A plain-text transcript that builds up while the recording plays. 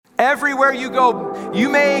Everywhere you go, you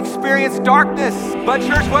may experience darkness, but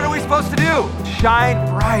church, what are we supposed to do? Shine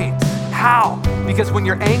bright. How? Because when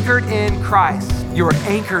you're anchored in Christ, you are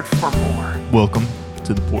anchored for more. Welcome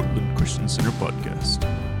to the Portland Christian Center podcast.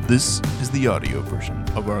 This is the audio version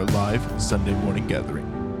of our live Sunday morning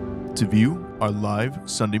gathering. To view our live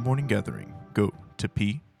Sunday morning gathering, go to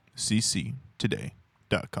pcctoday.com.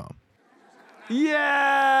 Yeah!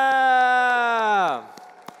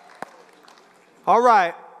 All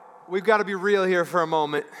right, we've got to be real here for a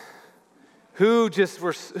moment. Who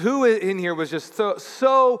in here was just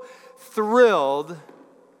so thrilled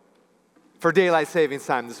for daylight savings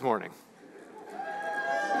time this morning?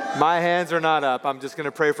 My hands are not up. I'm just going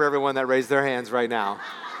to pray for everyone that raised their hands right now.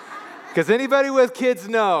 Because anybody with kids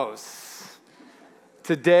knows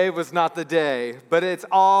today was not the day. But it's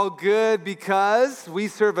all good because we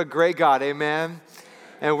serve a great God. Amen.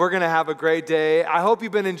 And we're going to have a great day. I hope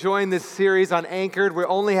you've been enjoying this series on Anchored. We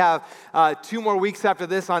only have 2 more weeks after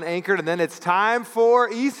this on Anchored, and then it's time for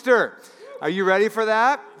Easter. Are you ready for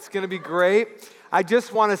that? It's going to be great. I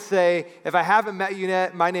just want to say, if I haven't met you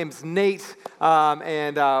yet, my name's Nate,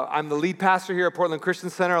 and I'm the lead pastor here at Portland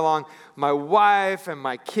Christian Center, along my wife and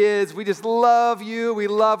my kids. We just love you. We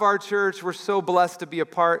love our church. We're so blessed to be a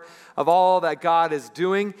part of all that God is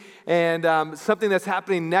doing. And something that's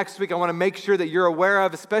happening next week, I want to make sure that you're aware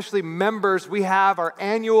of, especially members. We have our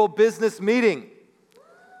annual business meeting.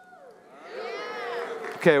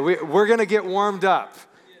 Okay, we're going to get warmed up.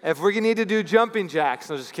 If we need to do jumping jacks,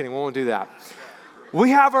 no, just kidding, we won't do that.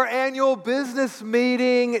 We have our annual business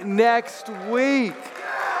meeting next week.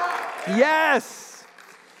 Yes.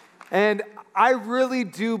 And I really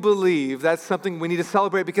do believe that's something we need to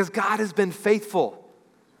celebrate because God has been faithful.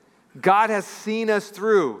 God has seen us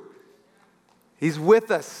through. He's with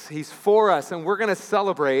us. He's for us. And we're going to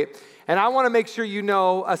celebrate. And I want to make sure you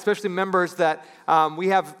know, especially members, that we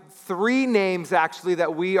have 3 names actually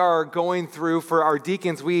that we are going through for our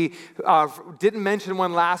deacons. We didn't mention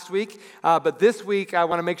one last week, but this week I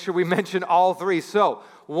want to make sure we mention all 3. So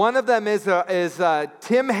one of them is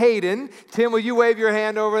Tim Hayden. Tim, will you wave your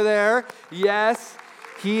hand over there? Yes,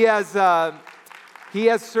 he has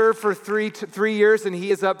served for 3 years, and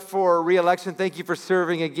he is up for re-election. Thank you for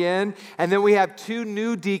serving again. And then we have 2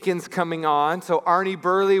 new deacons coming on. So Arnie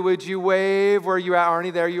Burley, would you wave? Where are you at,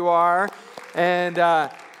 Arnie? There you are. And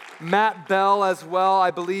Matt Bell as well.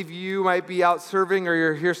 I believe you might be out serving or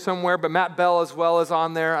you're here somewhere, but Matt Bell as well is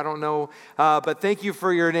on there. I don't know. But thank you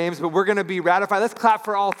for your names. But we're going to be ratified. Let's clap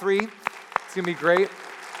for all 3. It's going to be great.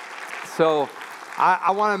 So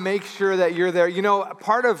I want to make sure that you're there. You know,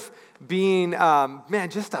 part of being,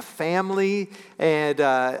 just a family and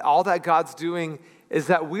all that God's doing is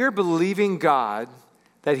that we're believing God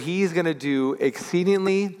that He's going to do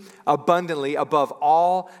exceedingly abundantly above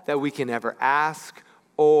all that we can ever ask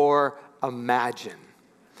or imagine.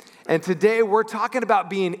 And today we're talking about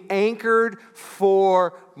being anchored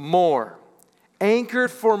for more.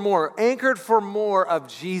 Anchored for more. Anchored for more of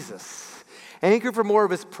Jesus. Anchored for more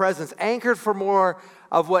of His presence. Anchored for more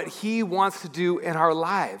of what He wants to do in our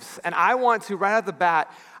lives. And I want to, right out the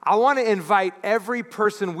bat, I want to invite every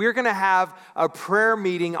person. We're going to have a prayer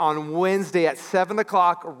meeting on Wednesday at 7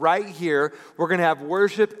 o'clock right here. We're going to have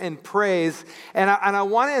worship and praise. And I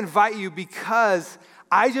want to invite you because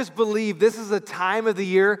I just believe this is a time of the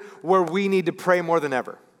year where we need to pray more than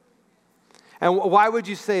ever. And why would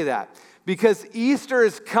you say that? Because Easter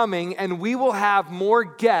is coming and we will have more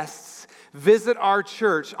guests visit our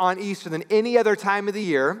church on Easter than any other time of the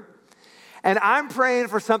year. And I'm praying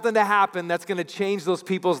for something to happen that's going to change those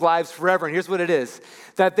people's lives forever. And here's what it is.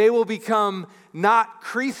 That they will become not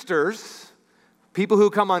Creasters, people who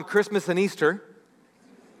come on Christmas and Easter,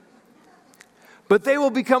 but they will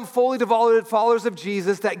become fully devoted followers of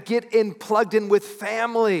Jesus that get plugged in with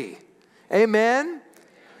family. Amen?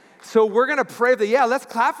 So we're going to pray that, let's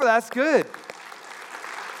clap for that. That's good.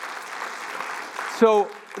 So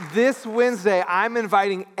this Wednesday, I'm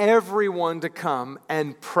inviting everyone to come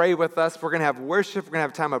and pray with us. We're going to have worship. We're going to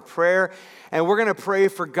have a time of prayer. And we're going to pray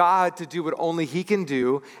for God to do what only He can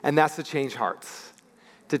do, and that's to change hearts,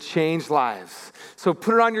 to change lives. So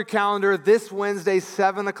put it on your calendar. This Wednesday,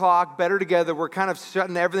 7 o'clock, Better Together. We're kind of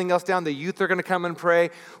shutting everything else down. The youth are going to come and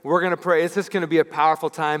pray. We're going to pray. It's just going to be a powerful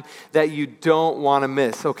time that you don't want to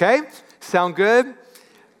miss, okay? Sound good?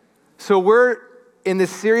 So we're in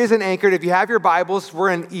this series in Anchored. If you have your Bibles,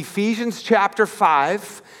 we're in Ephesians chapter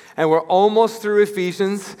 5, and we're almost through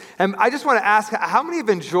Ephesians. And I just want to ask, how many have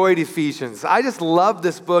enjoyed Ephesians? I just love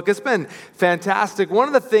this book. It's been fantastic. One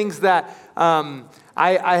of the things that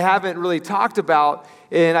I haven't really talked about,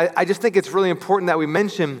 and I just think it's really important that we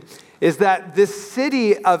mention, is that this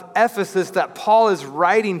city of Ephesus that Paul is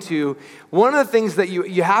writing to, one of the things that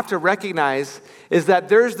you have to recognize is that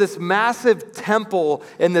there's this massive temple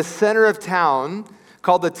in the center of town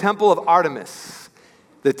called the Temple of Artemis.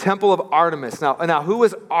 The Temple of Artemis. Now who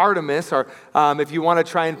was Artemis? Or if you want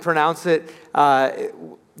to try and pronounce it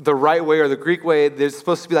the right way or the Greek way, there's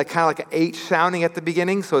supposed to be kind of like an H sounding at the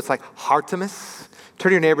beginning, so it's like Artemis. Turn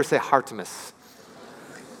to your neighbor and say Artemis.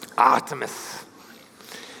 Artemis.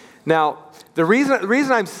 Now, the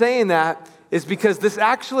reason I'm saying that is because this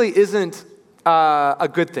actually isn't a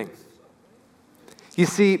good thing. You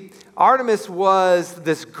see, Artemis was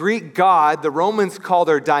this Greek god. The Romans called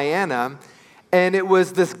her Diana, and it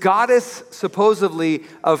was this goddess supposedly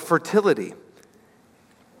of fertility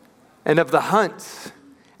and of the hunt.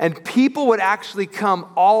 And people would actually come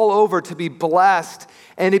all over to be blessed,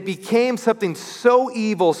 and it became something so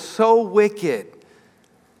evil, so wicked.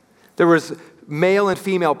 There was male and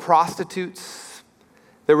female prostitutes.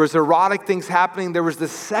 There was erotic things happening. There was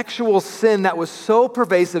this sexual sin that was so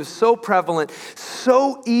pervasive, so prevalent,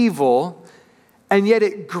 so evil, and yet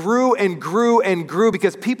it grew and grew and grew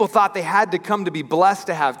because people thought they had to come to be blessed,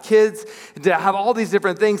 to have kids, to have all these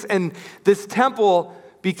different things. And this temple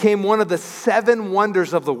became one of the 7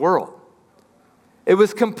 wonders of the world. It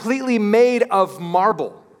was completely made of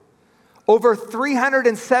marble, over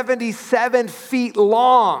 377 feet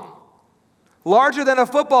long. Larger than a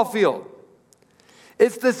football field.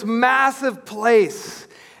 It's this massive place,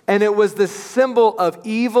 and it was the symbol of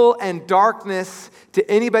evil and darkness to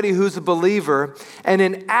anybody who's a believer. And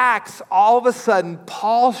in Acts, all of a sudden,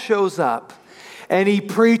 Paul shows up, and he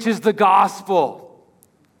preaches the gospel.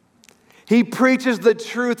 He preaches the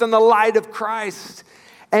truth and the light of Christ,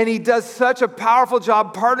 and he does such a powerful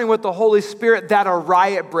job partnering with the Holy Spirit that a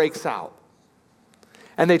riot breaks out,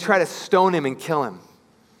 and they try to stone him and kill him.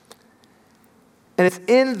 And it's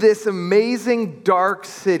in this amazing dark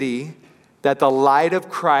city that the light of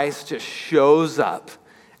Christ just shows up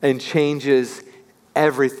and changes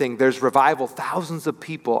everything. There's revival. Thousands of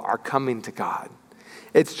people are coming to God.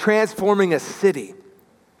 It's transforming a city.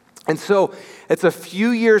 And so it's a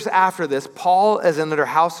few years after this, Paul is under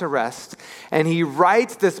house arrest, and he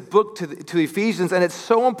writes this book to Ephesians, and it's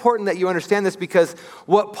so important that you understand this because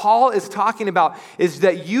what Paul is talking about is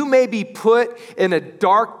that you may be put in a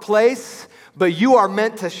dark place, but you are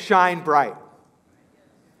meant to shine bright.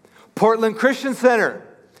 Portland Christian Center,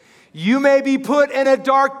 you may be put in a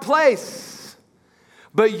dark place,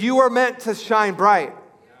 but you are meant to shine bright.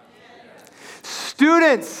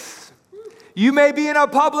 Students, you may be in a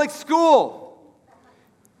public school.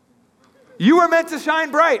 You are meant to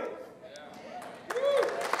shine bright.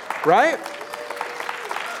 Right?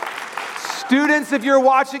 Students, if you're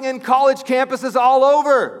watching in college campuses all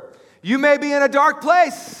over, you may be in a dark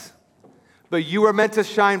place, but you are meant to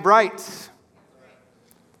shine bright.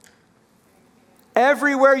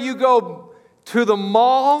 Everywhere you go, to the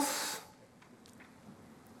malls,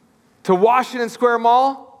 to Washington Square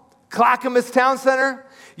Mall, Clackamas Town Center,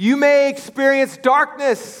 you may experience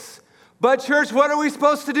darkness. But church, what are we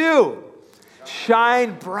supposed to do?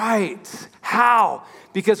 Shine bright. How?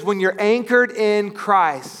 Because when you're anchored in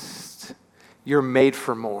Christ, you're made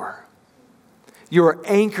for more. You're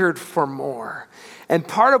anchored for more. And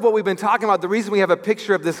part of what we've been talking about, the reason we have a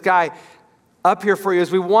picture of this guy up here for you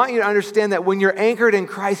is we want you to understand that when you're anchored in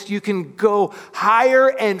Christ, you can go higher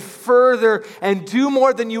and further and do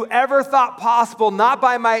more than you ever thought possible, not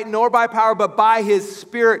by might nor by power, but by His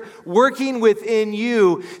Spirit working within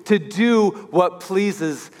you to do what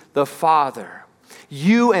pleases the Father.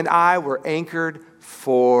 You and I were anchored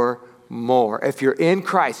for more. If you're in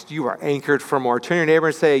Christ, you are anchored for more. Turn to your neighbor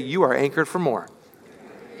and say, you are anchored for more.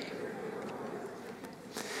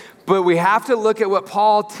 But we have to look at what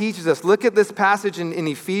Paul teaches us. Look at this passage in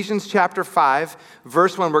Ephesians chapter 5,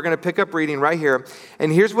 verse 1. We're going to pick up reading right here.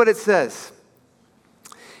 And here's what it says.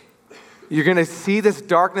 You're going to see this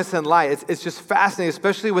darkness and light. It's just fascinating,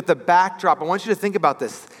 especially with the backdrop. I want you to think about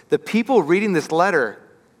this. The people reading this letter,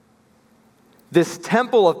 this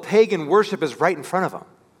temple of pagan worship is right in front of them.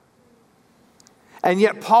 And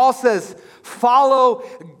yet Paul says, follow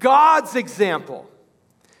God's example.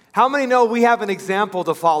 How many know we have an example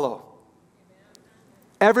to follow?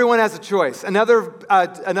 Everyone has a choice.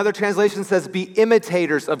 Another translation says, be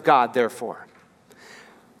imitators of God, therefore.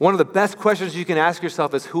 One of the best questions you can ask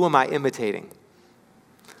yourself is, who am I imitating?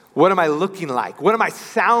 What am I looking like? What am I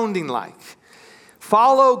sounding like?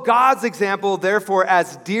 Follow God's example, therefore,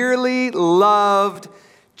 as dearly loved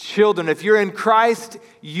children. If you're in Christ,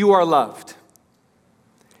 you are loved.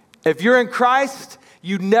 If you're in Christ,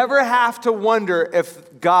 you never have to wonder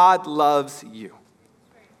if God loves you.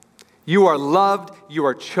 You are loved, you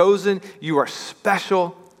are chosen, you are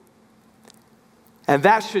special. And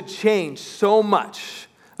that should change so much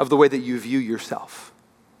of the way that you view yourself.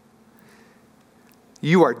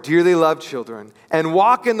 You are dearly loved children, and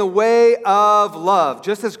walk in the way of love,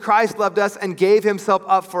 just as Christ loved us and gave himself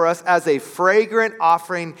up for us as a fragrant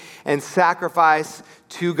offering and sacrifice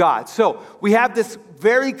to God. So we have this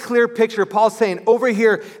very clear picture. Paul's saying, over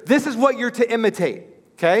here, this is what you're to imitate,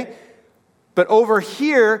 okay? But over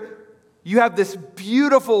here, you have this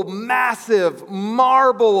beautiful, massive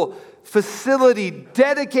marble facility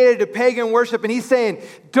dedicated to pagan worship, and he's saying,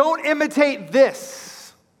 don't imitate this.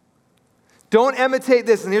 Don't imitate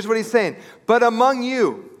this. And here's what he's saying. But among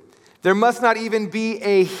you, there must not even be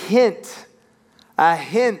a hint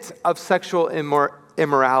of sexual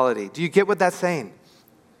immorality. Do you get what that's saying?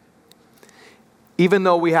 Even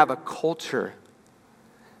though we have a culture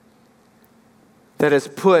that has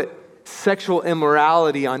put sexual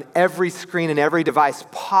immorality on every screen and every device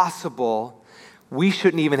possible, we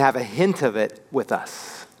shouldn't even have a hint of it with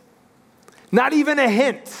us. Not even a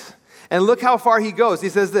hint. And look how far he goes. He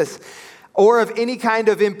says this, or of any kind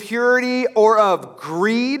of impurity or of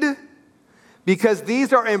greed, because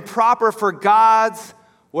these are improper for God's,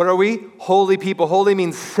 what are we? Holy people. Holy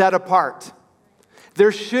means set apart.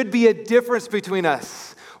 There should be a difference between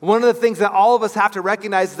us. One of the things that all of us have to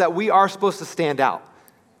recognize is that we are supposed to stand out.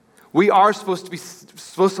 We are supposed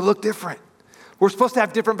to look different. We're supposed to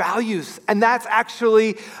have different values, and that's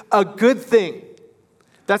actually a good thing.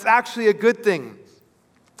 That's actually a good thing.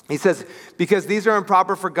 He says, because these are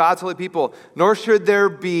improper for God's holy people, nor should there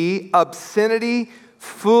be obscenity,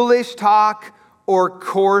 foolish talk, or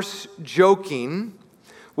coarse joking,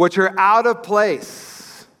 which are out of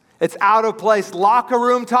place. It's out of place. Locker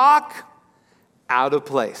room talk, out of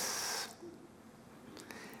place.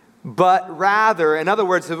 But rather, in other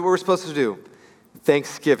words, what we're supposed to do,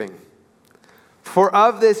 thanksgiving. For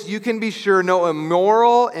of this you can be sure no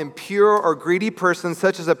immoral, impure, or greedy person,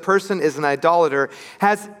 such as a person is an idolater,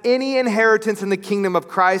 has any inheritance in the kingdom of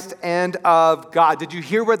Christ and of God. Did you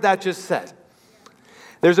hear what that just said?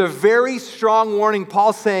 There's a very strong warning.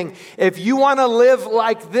 Paul's saying, if you want to live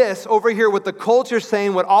like this over here with the culture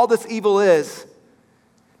saying what all this evil is,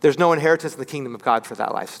 there's no inheritance in the kingdom of God for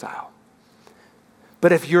that lifestyle.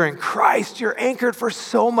 But if you're in Christ, you're anchored for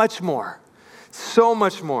so much more. So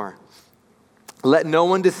much more. Let no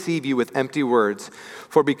one deceive you with empty words,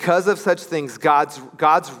 for because of such things, God's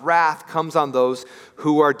wrath comes on those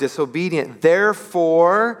who are disobedient.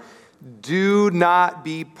 Therefore, do not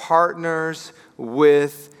be partners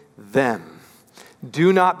with them.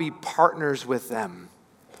 Do not be partners with them.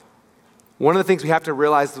 One of the things we have to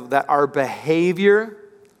realize is that our behavior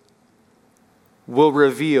will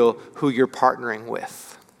reveal who you're partnering with.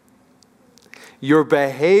 Your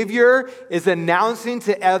behavior is announcing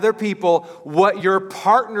to other people what you're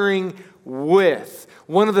partnering with.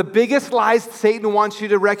 One of the biggest lies Satan wants you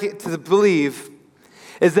to believe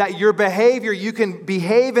is that your behavior, you can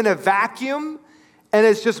behave in a vacuum and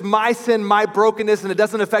it's just my sin, my brokenness, and it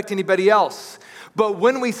doesn't affect anybody else. But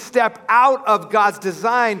when we step out of God's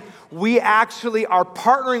design, we actually are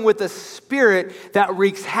partnering with a spirit that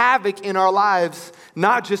wreaks havoc in our lives,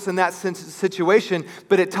 not just in that situation,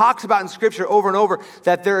 but it talks about in Scripture over and over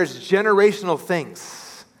that there is generational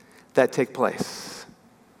things that take place.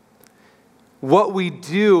 What we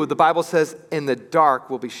do, the Bible says, in the dark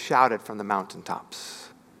will be shouted from the mountaintops.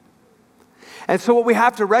 And so what we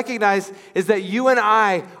have to recognize is that you and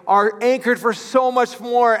I are anchored for so much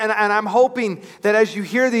more. And I'm hoping that as you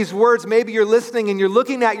hear these words, maybe you're listening and you're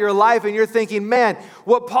looking at your life and you're thinking, man,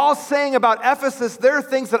 what Paul's saying about Ephesus, there are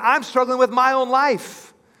things that I'm struggling with my own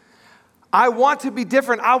life. I want to be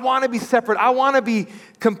different. I want to be separate. I want to be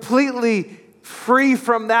completely free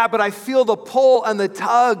from that, but I feel the pull and the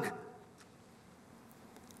tug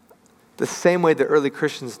the same way the early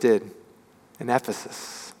Christians did in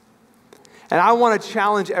Ephesus. And I want to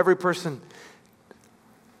challenge every person.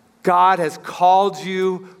 God has called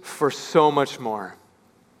you for so much more.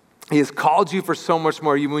 He has called you for so much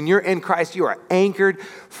more. When you're in Christ, you are anchored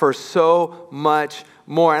for so much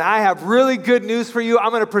more. And I have really good news for you. I'm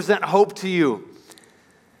going to present hope to you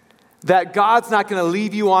that God's not going to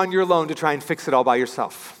leave you on your own to try and fix it all by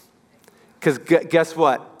yourself. Because guess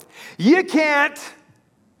what? You can't.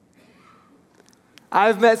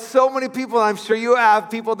 I've met so many people, and I'm sure you have,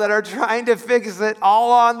 people that are trying to fix it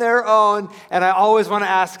all on their own, and I always want to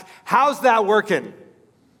ask, how's that working?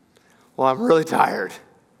 Well, I'm really tired.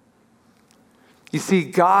 You see,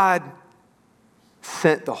 God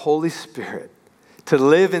sent the Holy Spirit to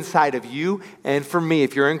live inside of you and for me,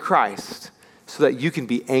 if you're in Christ, so that you can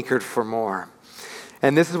be anchored for more.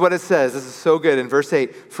 And this is what it says. This is so good in verse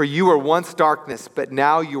 8. For you were once darkness, but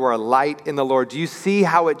now you are light in the Lord. Do you see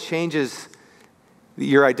how it changes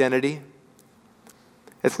your identity?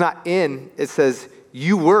 It's not in, it says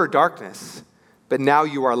you were darkness, but now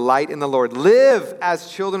you are light in the Lord. Live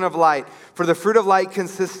as children of light, for the fruit of light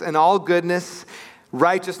consists in all goodness,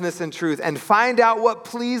 righteousness, and truth. And find out what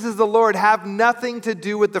pleases the Lord. Have nothing to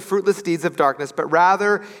do with the fruitless deeds of darkness, but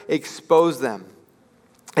rather expose them.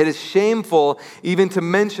 It is shameful even to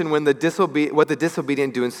mention what the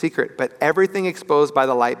disobedient do in secret, but everything exposed by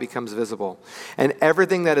the light becomes visible, and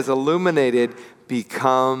everything that is illuminated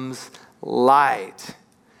becomes light.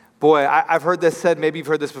 Boy, I've heard this said, maybe you've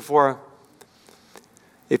heard this before.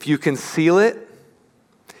 If you conceal it,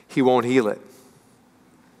 he won't heal it.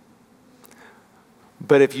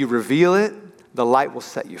 But if you reveal it, the light will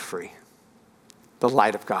set you free. The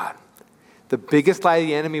light of God. The biggest lie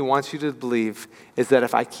the enemy wants you to believe is that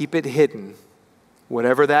if I keep it hidden,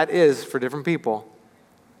 whatever that is for different people,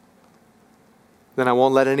 then I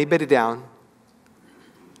won't let anybody down.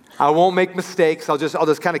 I won't make mistakes. I'll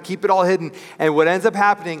just kind of keep it all hidden. And what ends up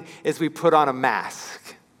happening is we put on a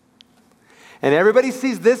mask. And everybody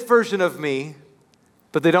sees this version of me,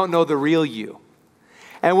 but they don't know the real you.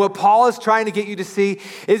 And what Paul is trying to get you to see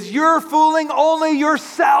is you're fooling only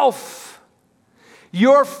yourself.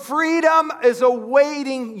 Your freedom is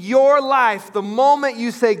awaiting your life. The moment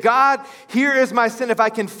you say, God, here is my sin. If I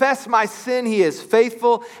confess my sin, he is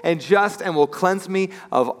faithful and just and will cleanse me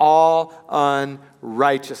of all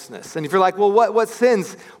unrighteousness. And if you're like, well, what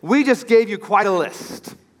sins? We just gave you quite a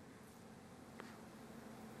list.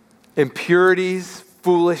 Impurities,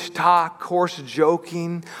 foolish talk, coarse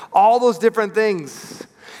joking, all those different things.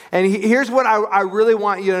 And here's what I really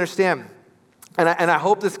want you to understand. And I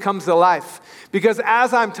hope this comes to life. Because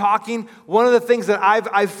as I'm talking, one of the things that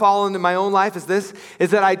I've fallen in my own life is this,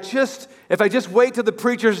 is that if I just wait till the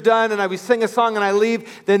preacher's done and we sing a song and I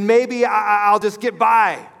leave, then maybe I'll just get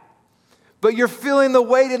by. But you're feeling the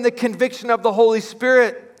weight and the conviction of the Holy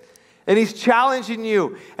Spirit. And he's challenging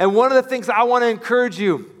you. And one of the things I want to encourage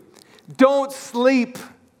you, don't sleep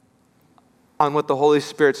on what the Holy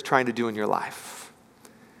Spirit's trying to do in your life.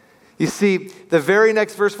 You see, the very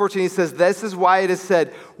next verse 14, he says, this is why it is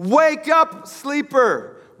said, wake up,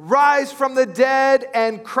 sleeper, rise from the dead,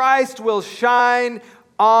 and Christ will shine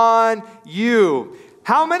on you.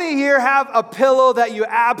 How many here have a pillow that you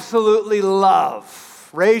absolutely love?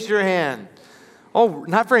 Raise your hand. Oh,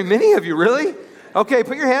 not very many of you, really? Okay,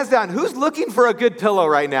 put your hands down. Who's looking for a good pillow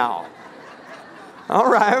right now? All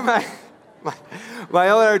right, my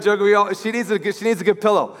elder joke, she needs a good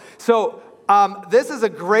pillow. So, this is a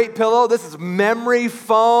great pillow. This is memory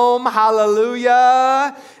foam.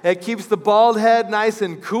 Hallelujah. It keeps the bald head nice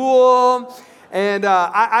and cool. And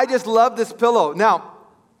I just love this pillow. Now,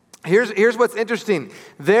 here's what's interesting.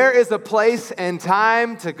 There is a place and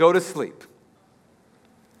time to go to sleep.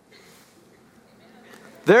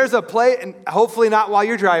 There's a place, and hopefully not while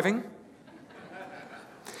you're driving.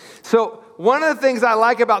 So one of the things I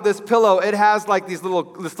like about this pillow, it has like this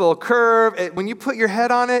little curve. When you put your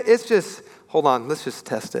head on it, it's just... Hold on, let's just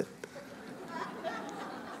test it.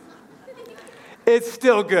 It's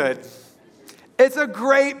still good. It's a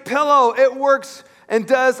great pillow. It works and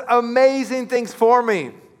does amazing things for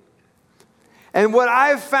me. And what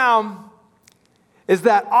I've found is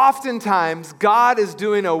that oftentimes God is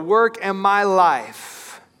doing a work in my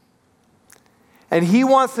life. And he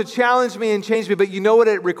wants to challenge me and change me, but you know what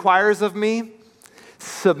it requires of me?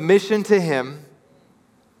 Submission to him.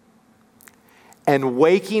 And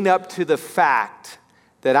waking up to the fact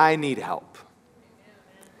that I need help.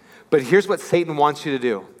 But here's what Satan wants you to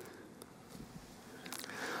do.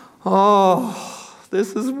 Oh,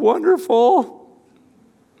 this is wonderful.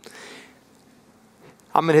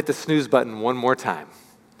 I'm going to hit the snooze button one more time.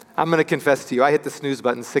 I'm going to confess to you, I hit the snooze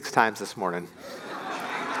button 6 times this morning.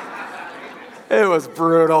 It was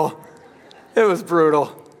brutal. It was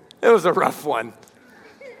a rough one.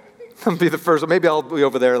 I'll be the first one. Maybe I'll be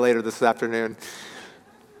over there later this afternoon.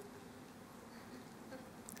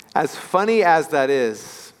 As funny as that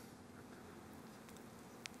is,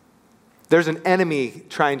 there's an enemy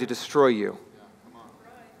trying to destroy you.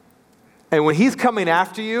 And when he's coming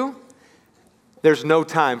after you, there's no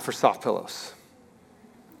time for soft pillows.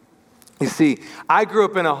 You see, I grew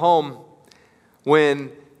up in a home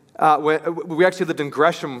when we actually lived in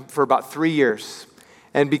Gresham for about 3 years.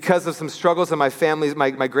 And because of some struggles in my family's,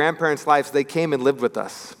 my grandparents' lives, they came and lived with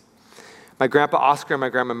us. My grandpa Oscar and my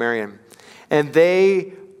grandma Marion.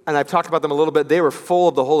 And I've talked about them a little bit, they were full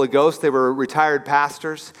of the Holy Ghost. They were retired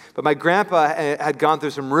pastors. But my grandpa had gone through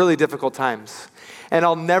some really difficult times. And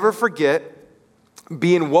I'll never forget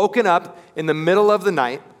being woken up in the middle of the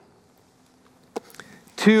night,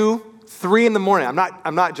 2, 3 in the morning.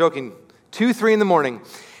 I'm not joking. 2, 3 in the morning.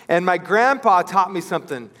 And my grandpa taught me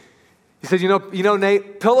something. He said, you know,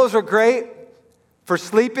 Nate, pillows are great for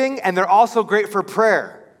sleeping, and they're also great for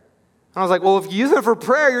prayer. And I was like, well, if you use them for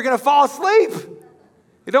prayer, you're going to fall asleep.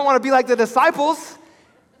 You don't want to be like the disciples.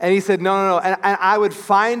 And he said, no. And I would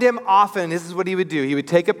find him often. This is what he would do. He would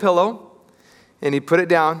take a pillow, and he'd put it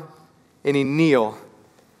down, and he'd kneel,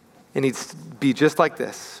 and he'd be just like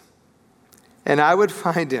this. And I would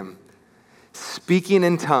find him speaking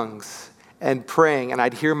in tongues and praying, and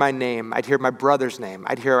I'd hear my name. I'd hear my brother's name.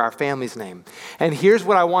 I'd hear our family's name. And here's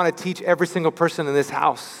what I want to teach every single person in this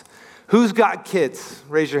house. Who's got kids?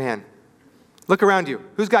 Raise your hand. Look around you.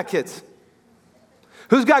 Who's got kids?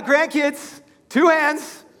 Who's got grandkids? 2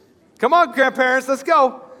 hands. Come on, grandparents, let's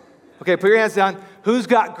go. Okay, put your hands down. Who's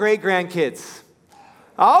got great-grandkids?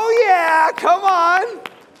 Oh, yeah, come on.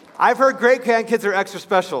 I've heard great-grandkids are extra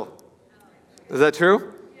special. Is that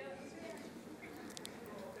true?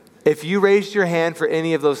 If you raised your hand for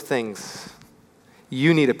any of those things,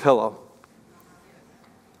 you need a pillow.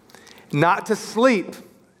 Not to sleep,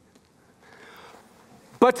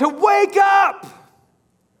 but to wake up.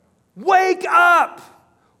 Wake up.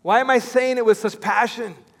 Why am I saying it with such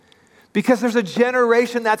passion? Because there's a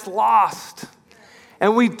generation that's lost.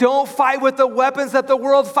 And we don't fight with the weapons that the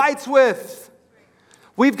world fights with.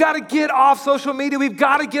 We've got to get off social media. We've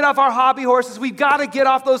got to get off our hobby horses. We've got to get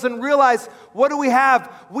off those and realize, what do we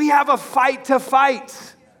have? We have a fight to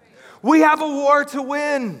fight. We have a war to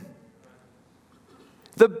win.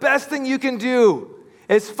 The best thing you can do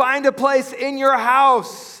is find a place in your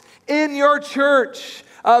house, in your church,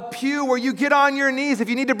 a pew where you get on your knees. If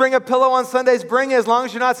you need to bring a pillow on Sundays, bring it as long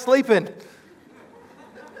as you're not sleeping.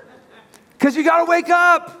 Because you got to wake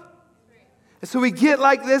up. And so we get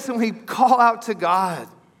like this and we call out to God.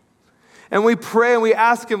 And we pray and we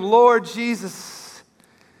ask him, Lord Jesus,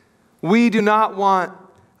 we do not want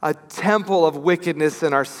a temple of wickedness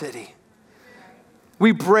in our city.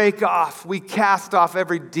 We break off, we cast off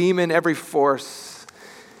every demon, every force.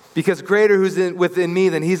 Because greater who's within me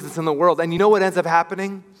than he's that's in the world. And you know what ends up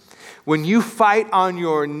happening? When you fight on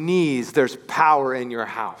your knees, there's power in your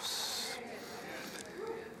house.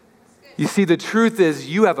 You see, the truth is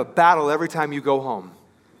you have a battle every time you go home.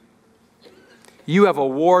 You have a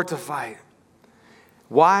war to fight.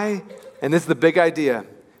 Why? And this is the big idea.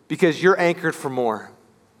 Because you're anchored for more.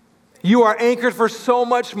 You are anchored for so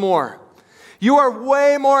much more. You are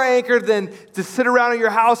way more anchored than to sit around in your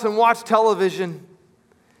house and watch television.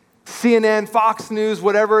 CNN, Fox News,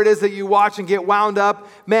 whatever it is that you watch and get wound up.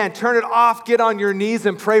 Man, turn it off, get on your knees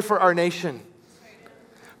and pray for our nation.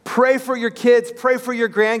 Pray for your kids, pray for your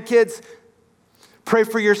grandkids, pray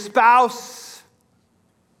for your spouse,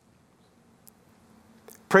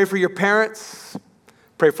 pray for your parents,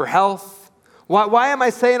 pray for health. Why am I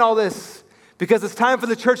saying all this? Because it's time for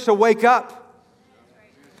the church to wake up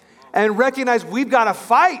and recognize we've got to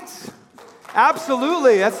fight.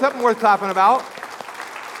 Absolutely, that's something worth clapping about.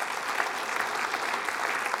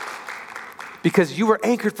 Because you were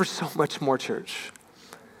anchored for so much more, church.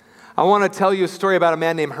 I want to tell you a story about a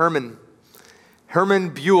man named Herman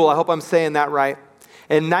Buell. I hope I'm saying that right.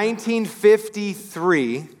 In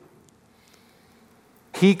 1953,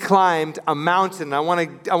 he climbed a mountain. I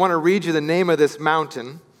want to read you the name of this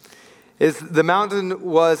mountain. The mountain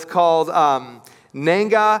was called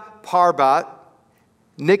Nanga Parbat,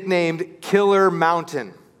 nicknamed Killer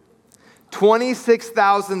Mountain.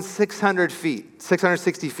 26,600 feet,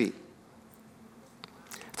 660 feet.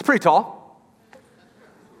 It's pretty tall.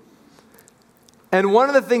 And one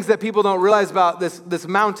of the things that people don't realize about this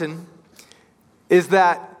mountain is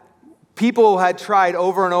that people had tried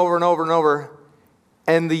over and over and over and over,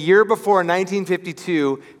 and the year before,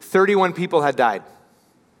 1952, 31 people had died,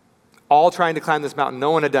 all trying to climb this mountain.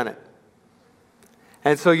 No one had done it.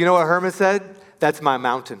 And so you know what Herman said? That's my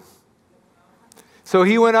mountain. So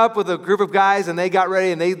he went up with a group of guys, and they got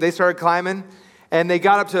ready, and they started climbing, and they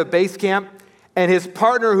got up to a base camp. And his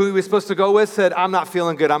partner, who he was supposed to go with, said, I'm not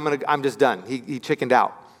feeling good. I'm just done. He chickened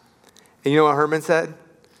out. And you know what Herman said?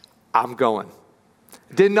 I'm going.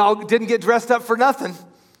 Didn't get dressed up for nothing.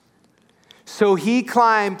 So he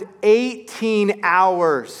climbed 18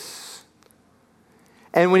 hours.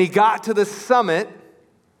 And when he got to the summit,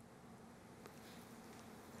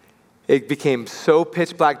 it became so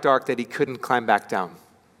pitch black dark that he couldn't climb back down.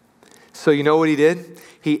 So you know what he did?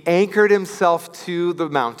 He anchored himself to the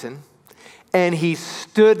mountain. And he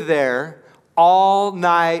stood there all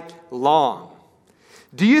night long.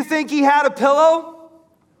 Do you think he had a pillow?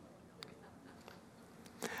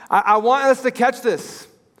 I want us to catch this.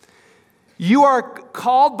 You are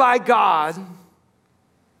called by God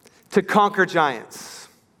to conquer giants.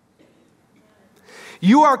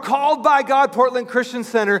 You are called by God, Portland Christian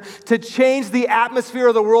Center, to change the atmosphere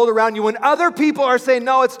of the world around you. When other people are saying,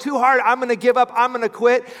 no, it's too hard, I'm going to give up, I'm going to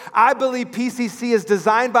quit, I believe PCC is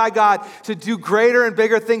designed by God to do greater and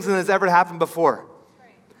bigger things than has ever happened before.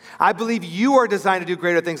 I believe you are designed to do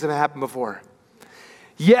greater things than have happened before.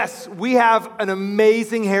 Yes, we have an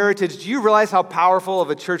amazing heritage. Do you realize how powerful of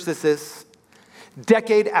a church this is?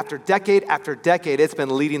 Decade after decade after decade, it's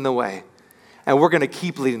been leading the way. And we're going to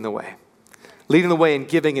keep leading the way. Leading the way in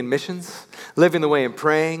giving and missions, leading the way in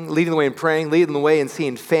praying, leading the way in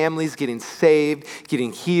seeing families getting saved,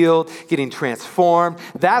 getting healed, getting transformed.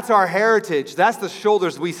 That's our heritage. That's the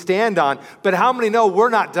shoulders we stand on. But how many know we're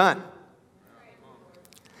not done?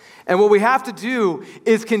 And what we have to do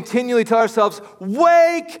is continually tell ourselves,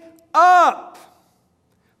 wake up.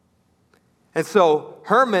 And so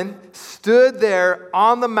Herman stood there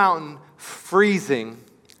on the mountain, freezing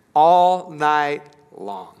all night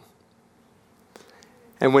long.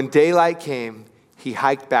 And when daylight came, he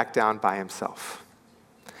hiked back down by himself.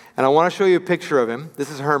 And I want to show you a picture of him.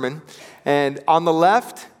 This is Herman. And on the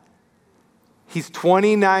left, he's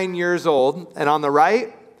 29 years old. And on the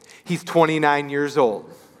right, he's 29 years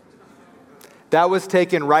old. That was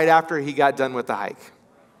taken right after he got done with the hike.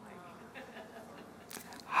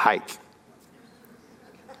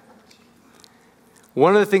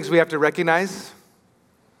 One of the things we have to recognize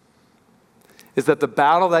is that the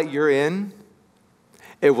battle that you're in,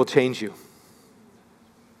 it will change you.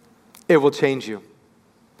 It will change you.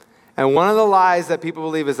 And one of the lies that people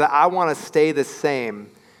believe is that I want to stay the same,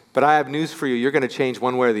 but I have news for you. You're going to change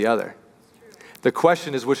one way or the other. The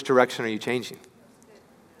question is, which direction are you changing?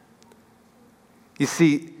 You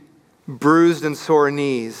see, bruised and sore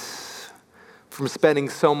knees from spending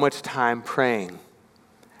so much time praying,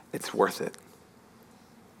 it's worth it.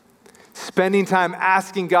 Spending time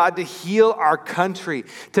asking God to heal our country,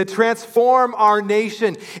 to transform our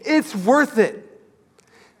nation, it's worth it.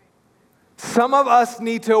 Some of us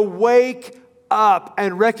need to wake up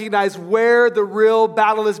and recognize where the real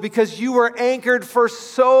battle is, because you were anchored for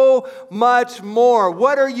so much more.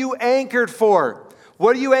 What are you anchored for?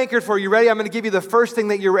 What are you anchored for? You ready? I'm going to give you the first thing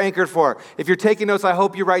that you're anchored for. If you're taking notes, I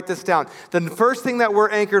hope you write this down. The first thing that we're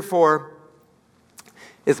anchored for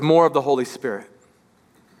is more of the Holy Spirit.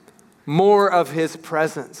 More of his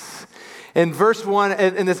presence. In verse 1,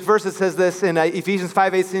 in this verse it says this, in Ephesians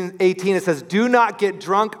 5:18, it says, do not get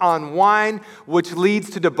drunk on wine, which leads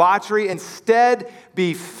to debauchery. Instead,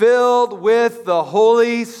 be filled with the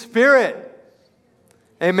Holy Spirit.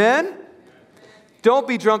 Amen? Don't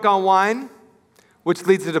be drunk on wine, which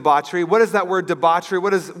leads to debauchery. What is that word debauchery? What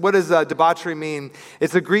does debauchery mean?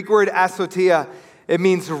 It's a Greek word asotia. It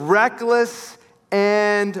means reckless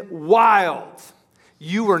and wild.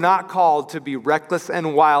 You were not called to be reckless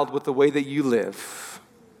and wild with the way that you live.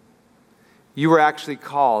 You were actually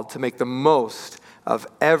called to make the most of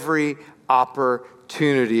every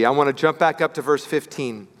opportunity. I want to jump back up to verse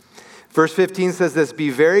 15. Verse 15 says this, be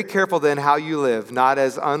very careful then how you live, not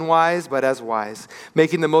as unwise, but as wise,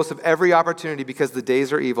 making the most of every opportunity because the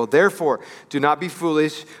days are evil. Therefore, do not be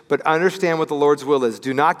foolish, but understand what the Lord's will is.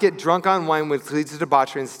 Do not get drunk on wine, which leads to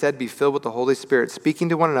debauchery. Instead, be filled with the Holy Spirit, speaking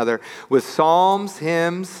to one another with psalms,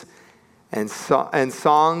 hymns, and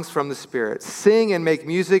songs from the Spirit. Sing and make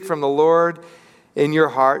music from the Lord in your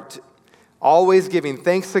heart, always giving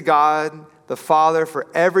thanks to God the Father for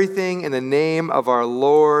everything in the name of our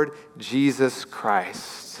Lord Jesus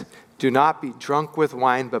Christ. Do not be drunk with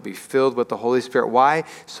wine, but be filled with the Holy Spirit. Why?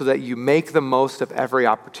 So that you make the most of every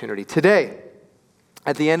opportunity. Today,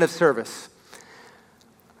 at the end of service,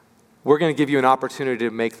 we're going to give you an opportunity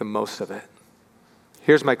to make the most of it.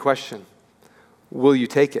 Here's my question. Will you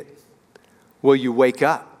take it? Will you wake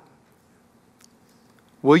up?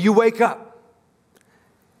 Will you wake up?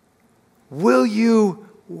 Will you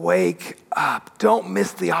wake up? Don't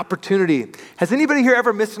miss the opportunity. Has anybody here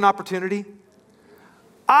ever missed an opportunity?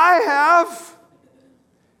 I have.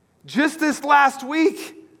 Just this last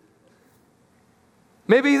week.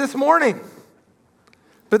 Maybe this morning.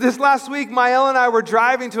 But this last week, Mael and I were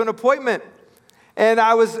driving to an appointment. And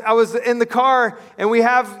I was in the car, and we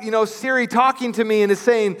have, Siri talking to me and is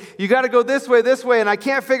saying, you got to go this way, and I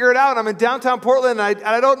can't figure it out. I'm in downtown Portland, and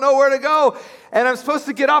I don't know where to go. And I'm supposed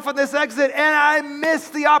to get off on this exit, and I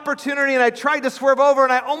missed the opportunity, and I tried to swerve over,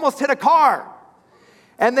 and I almost hit a car.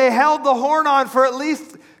 And they held the horn on for at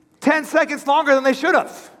least 10 seconds longer than they should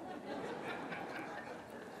have.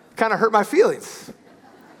 Kind of hurt my feelings.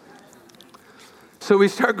 So we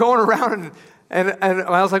start going around, and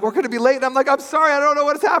I was like, we're going to be late. And I'm like, I'm sorry, I don't know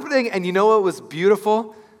what's happening. And you know what was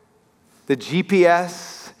beautiful? the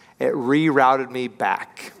GPS, it rerouted me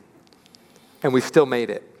back. And we still made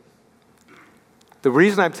it. The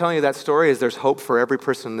reason I'm telling you that story is there's hope for every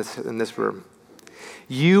person in this room.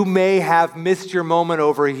 You may have missed your moment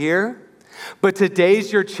over here, but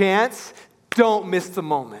today's your chance. Don't miss the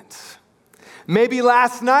moment. Maybe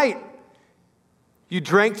last night you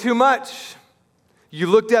drank too much. You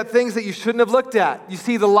looked at things that you shouldn't have looked at. You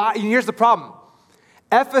see, here's the problem.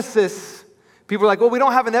 Ephesus, people are like, well, we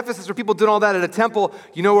don't have an Ephesus where people doing all that at a temple.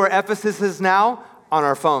 You know where Ephesus is now? On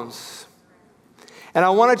our phones. And I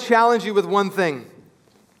want to challenge you with one thing.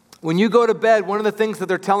 When you go to bed, one of the things that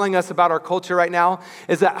they're telling us about our culture right now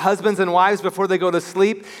is that husbands and wives, before they go to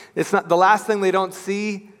sleep, it's not the last thing they don't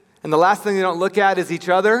see and the last thing they don't look at is each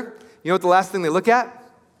other. You know what the last thing they look at?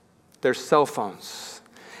 Their cell phones.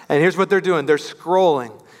 And here's what they're doing. They're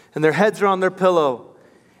scrolling and their heads are on their pillow.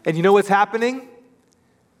 And you know what's happening?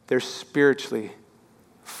 They're spiritually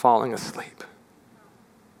falling asleep.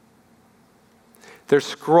 They're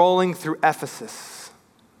scrolling through Ephesus.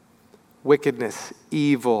 Wickedness,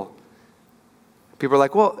 evil. People are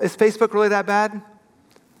like, well, is Facebook really that bad?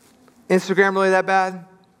 Instagram really that bad?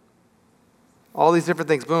 All these different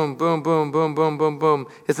things. Boom, boom, boom, boom, boom, boom, boom.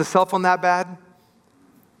 Is the cell phone that bad?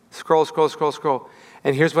 Scroll, scroll, scroll, scroll.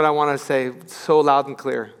 And here's what I want to say so loud and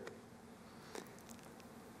clear.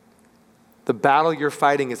 The battle you're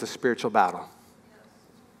fighting is a spiritual battle.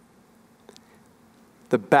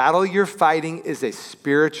 The battle you're fighting is a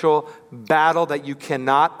spiritual battle that you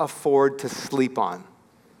cannot afford to sleep on.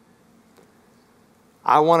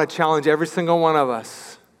 I want to challenge every single one of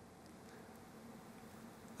us.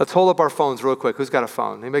 Let's hold up our phones real quick. Who's got a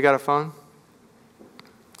phone? Anybody got a phone?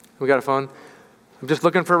 We got a phone? I'm just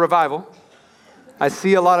looking for a revival. I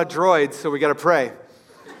see a lot of droids, so we got to pray.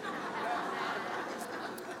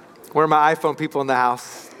 Where are my iPhone people in the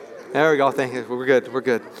house? There we go. Thank you. We're good. We're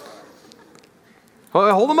good.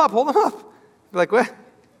 Hold them up. Hold them up. Be like, what?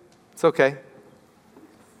 It's okay.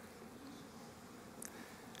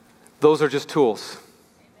 Those are just tools.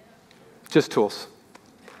 Just tools.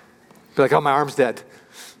 Be like, oh, my arm's dead.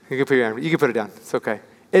 You can put it down. It's okay.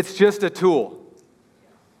 It's just a tool.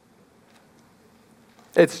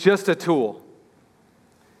 It's just a tool.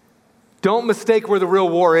 Don't mistake where the real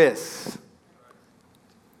war is.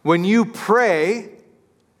 When you pray,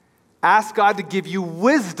 ask God to give you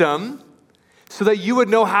wisdom so that you would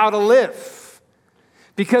know how to live.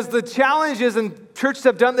 Because the challenge is, and churches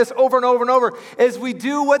have done this over and over and over, is we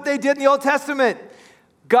do what they did in the Old Testament.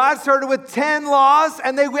 God started with 10 laws,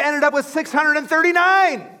 and they ended up with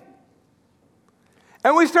 639.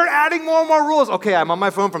 And we start adding more and more rules. Okay, I'm on my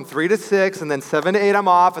phone from 3 to 6, and then 7 to 8 I'm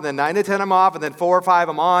off, and then 9 to 10 I'm off, and then 4 or 5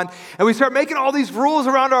 I'm on. And we start making all these rules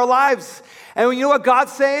around our lives. And you know what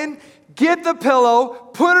God's saying? Get the pillow,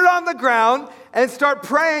 put it on the ground, and start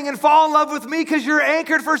praying and fall in love with me because you're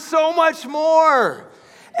anchored for so much more.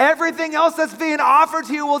 Everything else that's being offered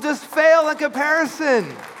to you will just fail in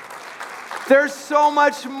comparison. There's so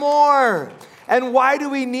much more. And why do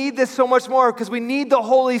we need this so much more? Because we need the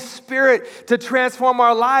Holy Spirit to transform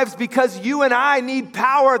our lives because you and I need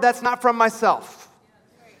power that's not from myself.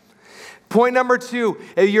 Point number 2,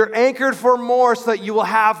 you're anchored for more so that you will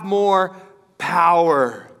have more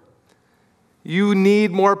power. You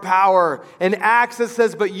need more power. In Acts it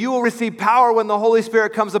says, but you will receive power when the Holy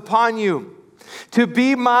Spirit comes upon you to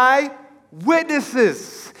be my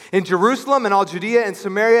witnesses in Jerusalem and all Judea and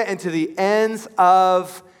Samaria and to the ends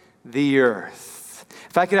of the earth.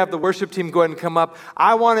 If I could have the worship team go ahead and come up,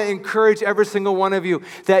 I want to encourage every single one of you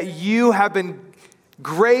that you have been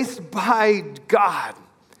graced by God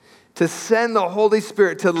to send the Holy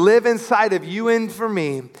Spirit to live inside of you and for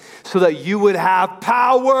me so that you would have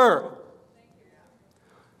power.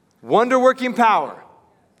 Wonder-working power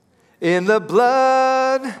in the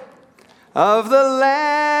blood of the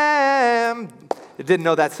Lamb. You didn't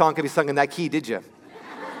know that song could be sung in that key, did you?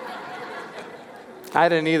 I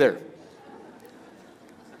didn't either.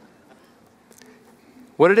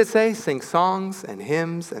 What did it say? Sing songs and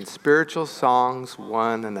hymns and spiritual songs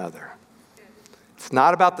one another. It's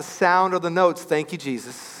not about the sound or the notes. Thank you,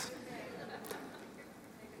 Jesus.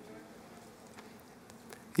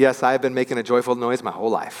 Yes, I have been making a joyful noise my whole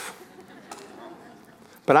life.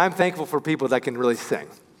 But I'm thankful for people that can really sing.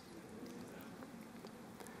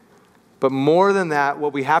 But more than that,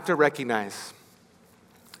 what we have to recognize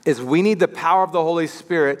is we need the power of the Holy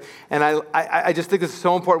Spirit. And I just think this is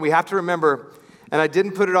so important. We have to remember, and I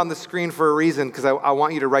didn't put it on the screen for a reason because I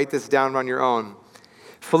want you to write this down on your own.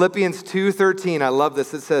 Philippians 2:13, I love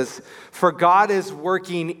this. It says, for God is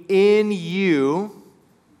working in you,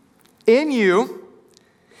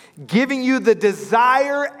 giving you the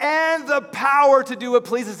desire and the power to do what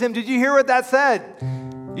pleases him. Did you hear what that said?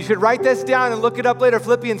 You should write this down and look it up later.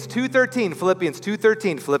 Philippians 2:13, Philippians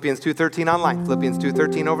 2:13, Philippians 2:13 online, Philippians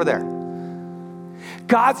 2:13 over there.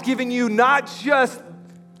 God's giving you not just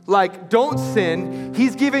like don't sin,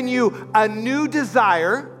 he's given you a new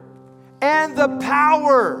desire and the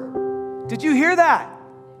power. Did you hear that?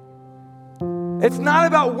 It's not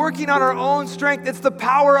about working on our own strength. It's the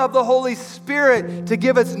power of the Holy Spirit to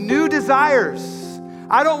give us new desires.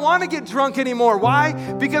 I don't want to get drunk anymore. Why?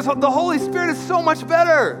 Because the Holy Spirit is so much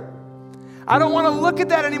better. I don't want to look at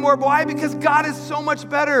that anymore. Why? Because God is so much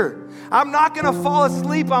better. I'm not going to fall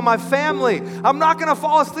asleep on my family. I'm not going to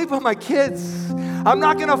fall asleep on my kids. I'm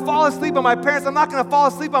not going to fall asleep on my parents. I'm not going to fall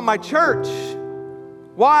asleep on my church.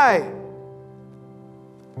 Why?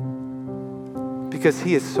 Because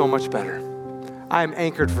he is so much better. I am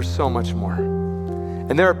anchored for so much more.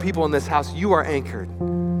 And there are people in this house, you are anchored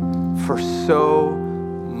for so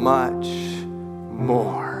much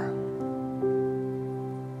more.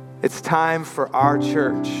 It's time for our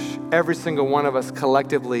church, every single one of us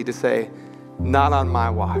collectively, to say, not on my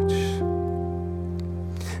watch.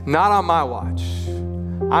 Not on my watch.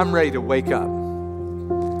 I'm ready to wake up.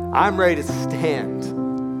 I'm ready to stand.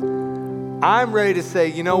 I'm ready to say,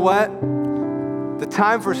 you know what? The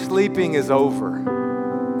time for sleeping is over.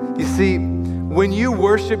 You see, when you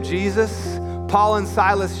worship Jesus, Paul and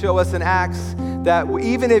Silas show us in Acts that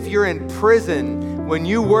even if you're in prison, when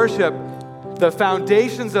you worship, the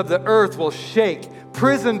foundations of the earth will shake.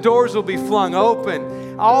 Prison doors will be flung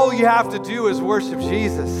open. All you have to do is worship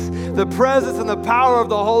Jesus. The presence and the power of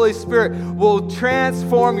the Holy Spirit will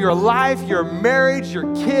transform your life, your marriage,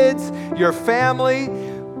 your kids, your family.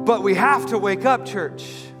 But we have to wake up,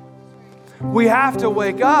 church. We have to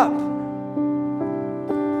wake up.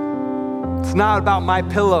 It's not about my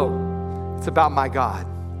pillow. It's about my God.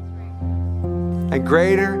 And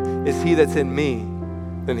greater is he that's in me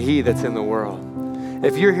than he that's in the world.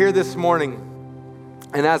 If you're here this morning,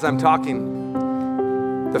 and as I'm talking,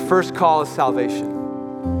 the first call is salvation.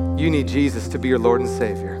 You need Jesus to be your Lord and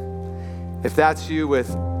Savior. If that's you, with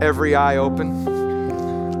every eye open,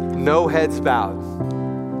 no heads bowed,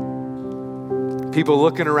 people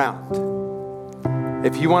looking around,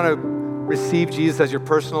 if you want to receive Jesus as your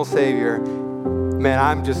personal Savior, man,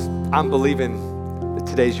 I'm believing that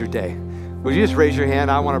today's your day. Would you just raise your hand?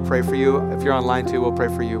 I want to pray for you. If you're online too, we'll pray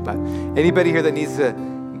for you. But anybody here that needs to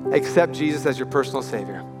accept Jesus as your personal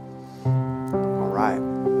Savior? All right.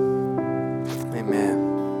 Amen.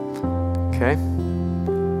 Okay.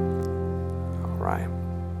 All right.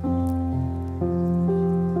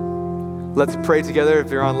 Let's pray together. If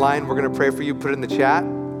you're online, we're going to pray for you. Put it in the chat.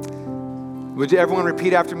 Would you everyone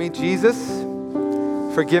repeat after me? Jesus,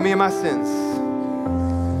 forgive me of my sins.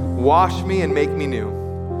 Wash me and make me new.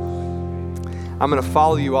 I'm going to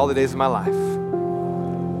follow you all the days of my life.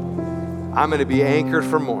 I'm going to be anchored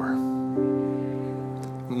for more.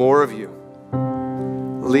 More of you.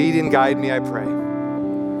 Lead and guide me, I pray.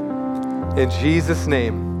 In Jesus'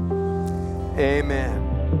 name, amen.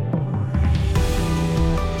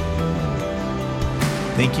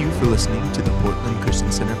 Thank you for listening to the Portland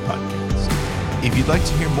Christian Center podcast. If you'd like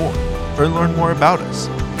to hear more or learn more about us,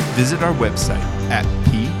 visit our website at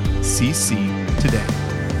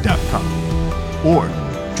pcctoday.com or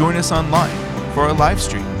join us online for our live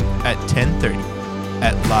stream at 10:30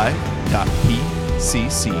 at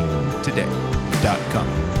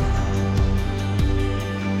live.pcctoday.com.